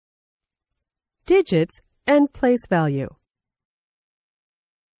digits, and place value.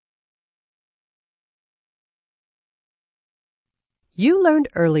 You learned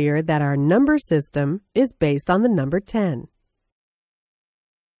earlier that our number system is based on the number 10.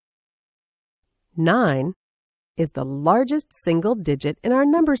 9 is the largest single digit in our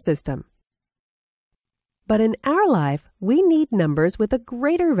number system. But in our life, we need numbers with a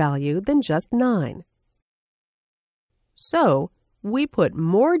greater value than just 9. So, we put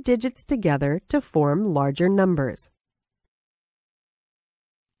more digits together to form larger numbers.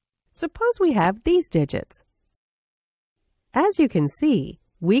 Suppose we have these digits. As you can see,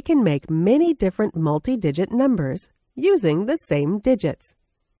 we can make many different multi-digit numbers using the same digits.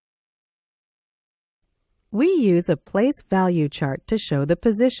 We use a place value chart to show the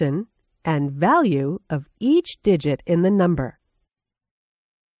position and value of each digit in the number.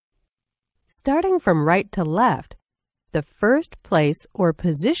 Starting from right to left, the first place or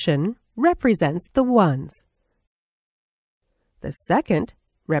position represents the ones. The second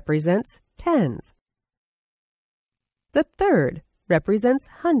represents tens. The third represents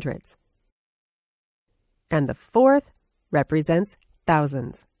hundreds. And the fourth represents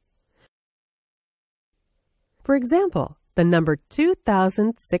thousands. For example, the number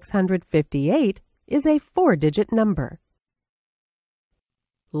 2,658 is a 4-digit number.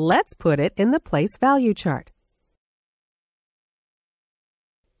 Let's put it in the place value chart.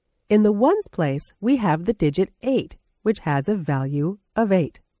 In the ones place, we have the digit 8, which has a value of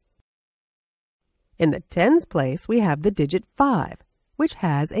 8. In the tens place, we have the digit 5, which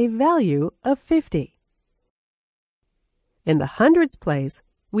has a value of 50. In the hundreds place,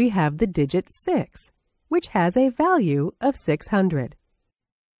 we have the digit 6, which has a value of 600.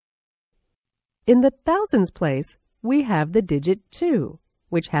 In the thousands place, we have the digit 2,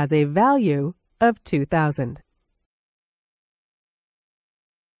 which has a value of 2,000.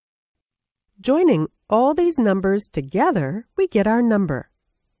 Joining all these numbers together, we get our number.